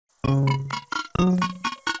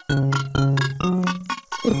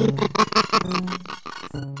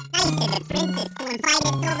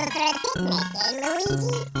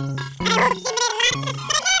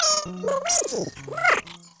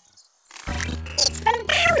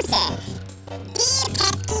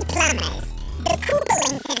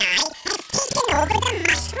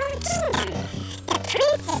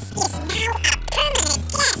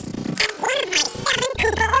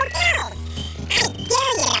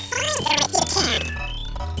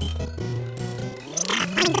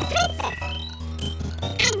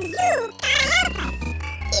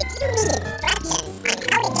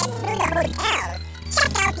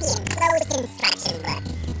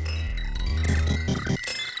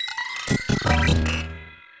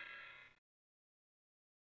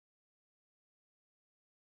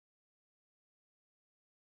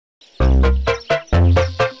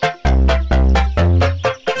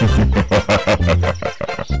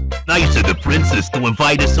Nice of the princess to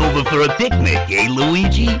invite us over for a picnic, eh,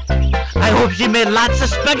 Luigi? I hope you made lots of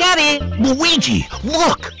spaghetti. Luigi,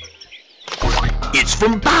 look! It's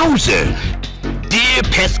from Bowser. Dear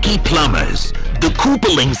pesky plumbers, the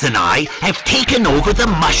Koopalings and I have taken over the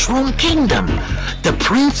Mushroom Kingdom. The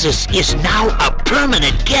princess is now a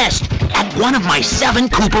permanent guest at one of my 7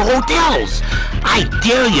 Koopa hotels. I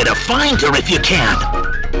dare you to find her if you can.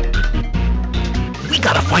 We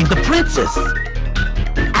gotta find the princess.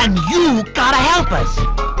 And you gotta help us.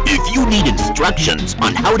 If you need instructions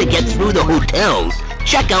on how to get through the hotels,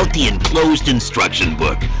 check out the enclosed instruction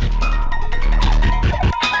book.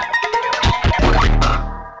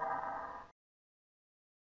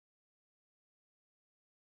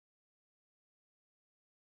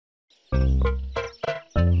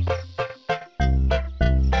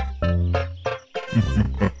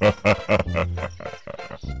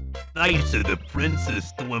 Nice of the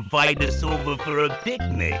princess to invite us over for a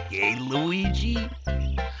picnic, eh, Luigi?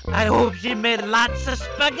 I hope she made lots of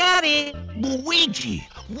spaghetti. Luigi,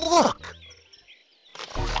 look!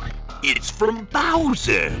 It's from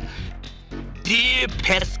Bowser. Dear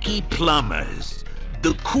pesky plumbers,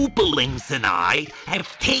 the Koopalings and I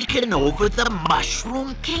have taken over the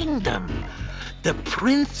Mushroom Kingdom. The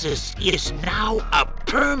princess is now a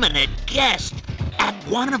permanent guest at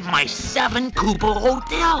one of my 7 Koopa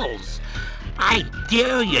hotels. I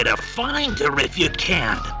dare you to find her if you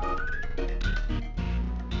can.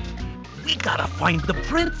 We gotta find the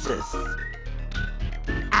princess.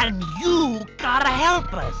 And you gotta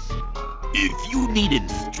help us. If you need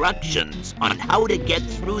instructions on how to get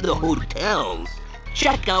through the hotels,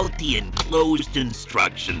 check out the enclosed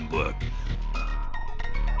instruction book.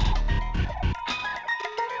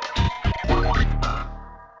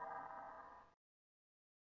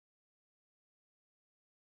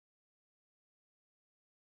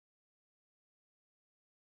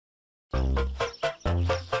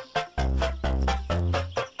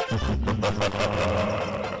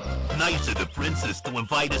 Nice of the princess to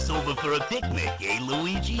invite us over for a picnic, eh,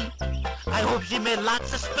 Luigi? I hope she made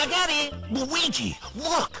lots of spaghetti. Luigi,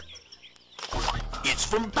 look! It's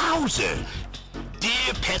from Bowser.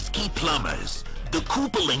 Dear pesky plumbers, the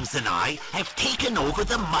Koopalings and I have taken over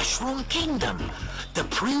the Mushroom Kingdom. The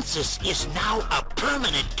princess is now a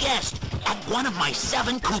permanent guest at one of my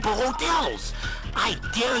 7 Koopa hotels. I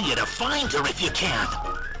dare you to find her if you can.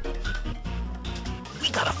 We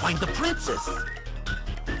gotta find the princess.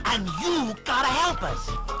 And you gotta help us.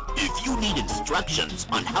 If you need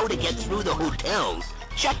instructions on how to get through the hotels,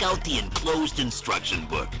 check out the enclosed instruction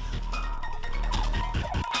book.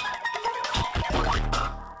 Nice of the princess to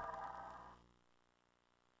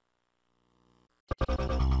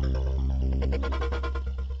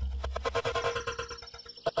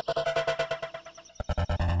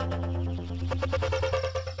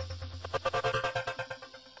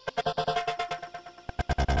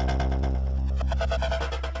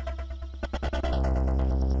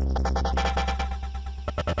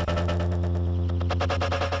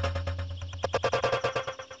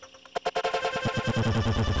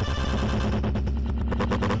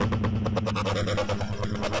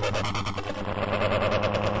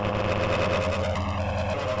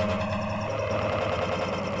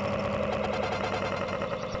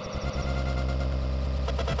invite us over for a picnic,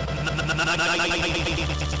 eh, Luigi? I hope she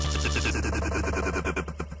made lots of spaghetti. Luigi,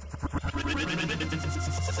 look!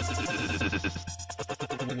 It's from Bowser.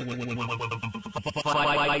 Dear pesky plumbers,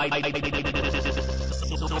 the Koopalings and I have taken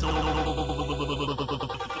over the Mushroom Kingdom.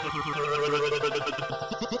 The princess is now a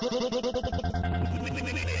permanent guest at one of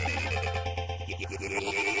my 7 Koopa hotels.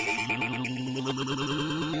 I dare you to find her if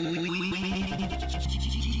you can.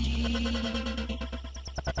 We gotta find the princess.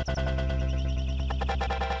 And you gotta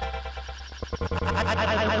help us. If you need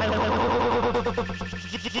instructions on how to get through the hotels, check out the enclosed instruction book.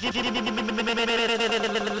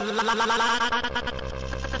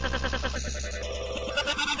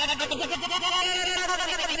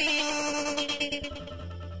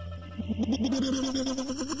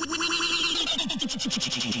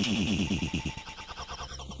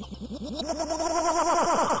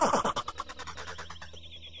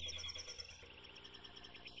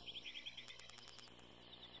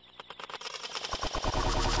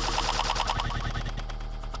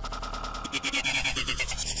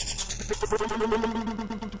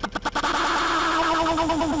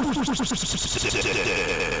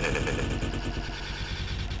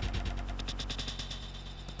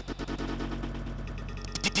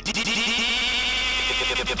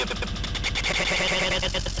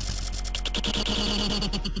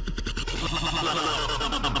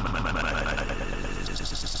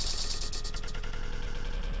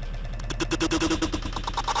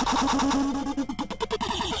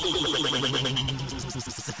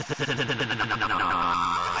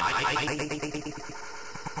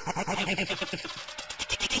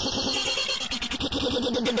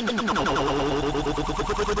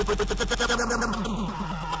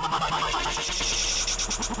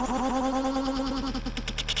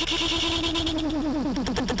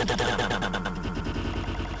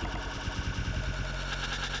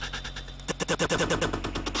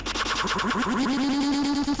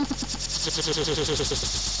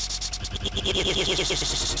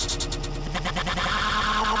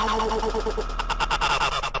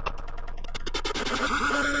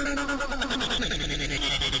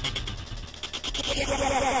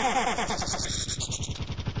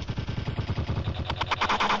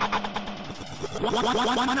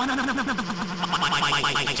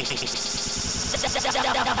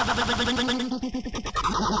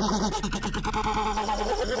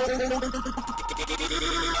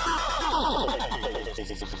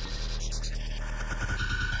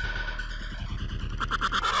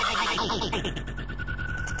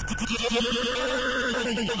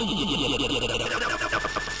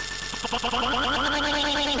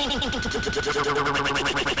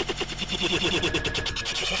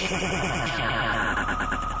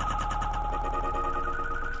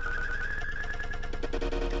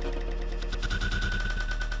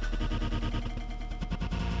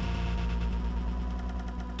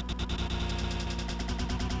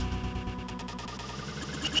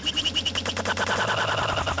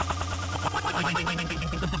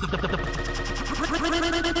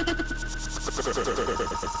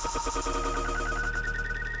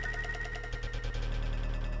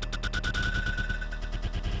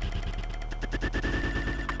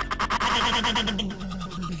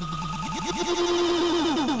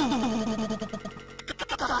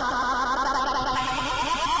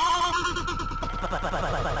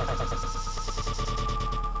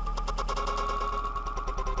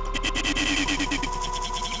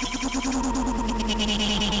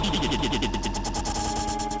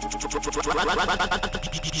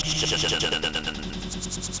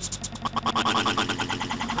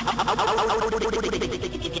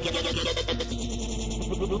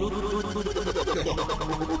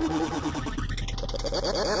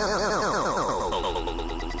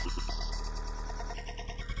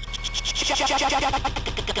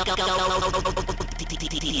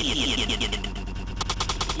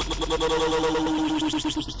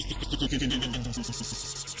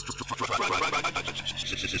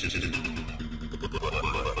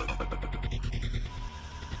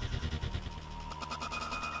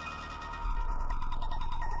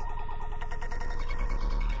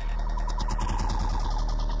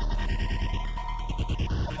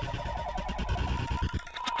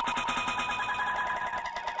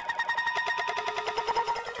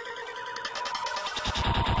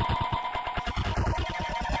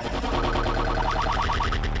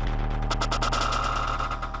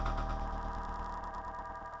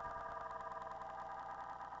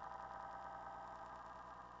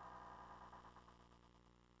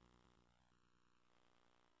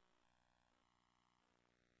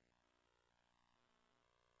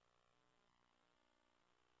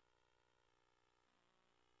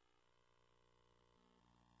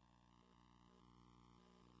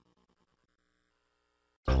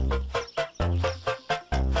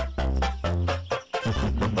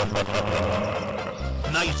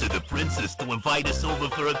 Nice of the princess to invite us over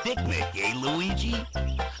for a picnic, eh, Luigi?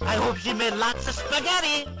 I hope she made lots of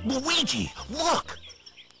spaghetti. Luigi, look!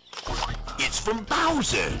 It's from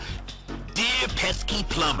Bowser. Dear pesky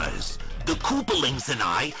plumbers, the Koopalings and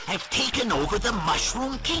I have taken over the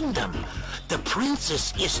Mushroom Kingdom. The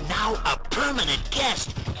princess is now a permanent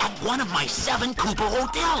guest at one of my 7 Koopa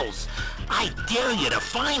hotels. I dare you to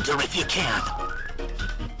find her if you can.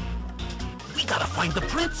 We gotta find the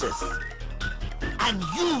princess. And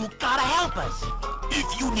you gotta help us.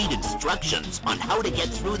 If you need instructions on how to get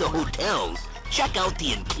through the hotels, check out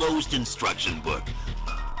the enclosed instruction book.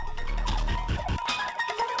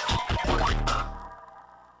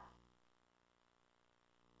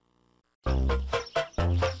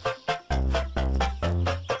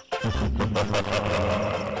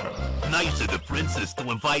 Nice of the princess to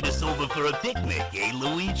invite us over for a picnic, eh,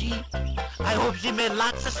 Luigi? I hope she made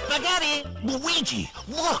lots of spaghetti. Luigi,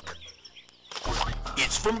 look!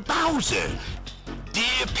 It's from Bowser.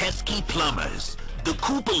 Dear pesky plumbers, the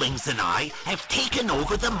Koopalings and I have taken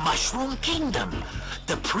over the Mushroom Kingdom.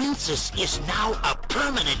 The princess is now a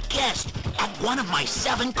permanent guest at one of my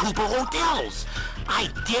 7 Koopa hotels. I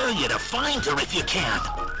dare you to find her if you can.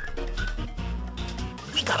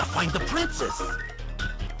 We gotta find the princess.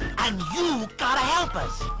 And you gotta help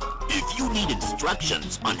us. If you need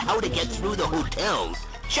instructions on how to get through the hotels,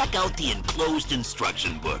 check out the enclosed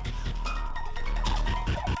instruction book.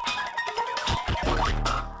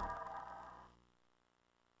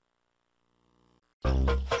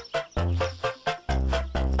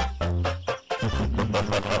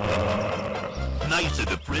 Nice of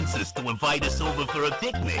the princess to invite us over for a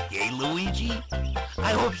picnic, eh, Luigi?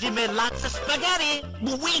 I hope she made lots of spaghetti.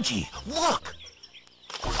 Luigi, look!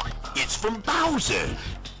 It's from Bowser.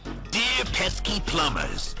 Dear pesky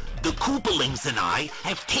plumbers, the Koopalings and I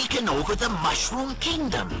have taken over the Mushroom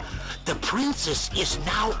Kingdom. The princess is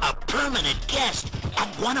now a permanent guest at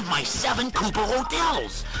one of my 7 Koopa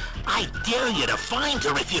hotels. I dare you to find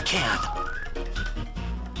her if you can.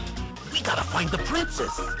 We gotta find the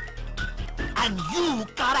princess. And you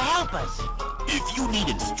gotta help us. If you need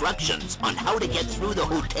instructions on how to get through the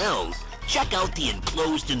hotels, check out the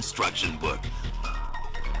enclosed instruction book.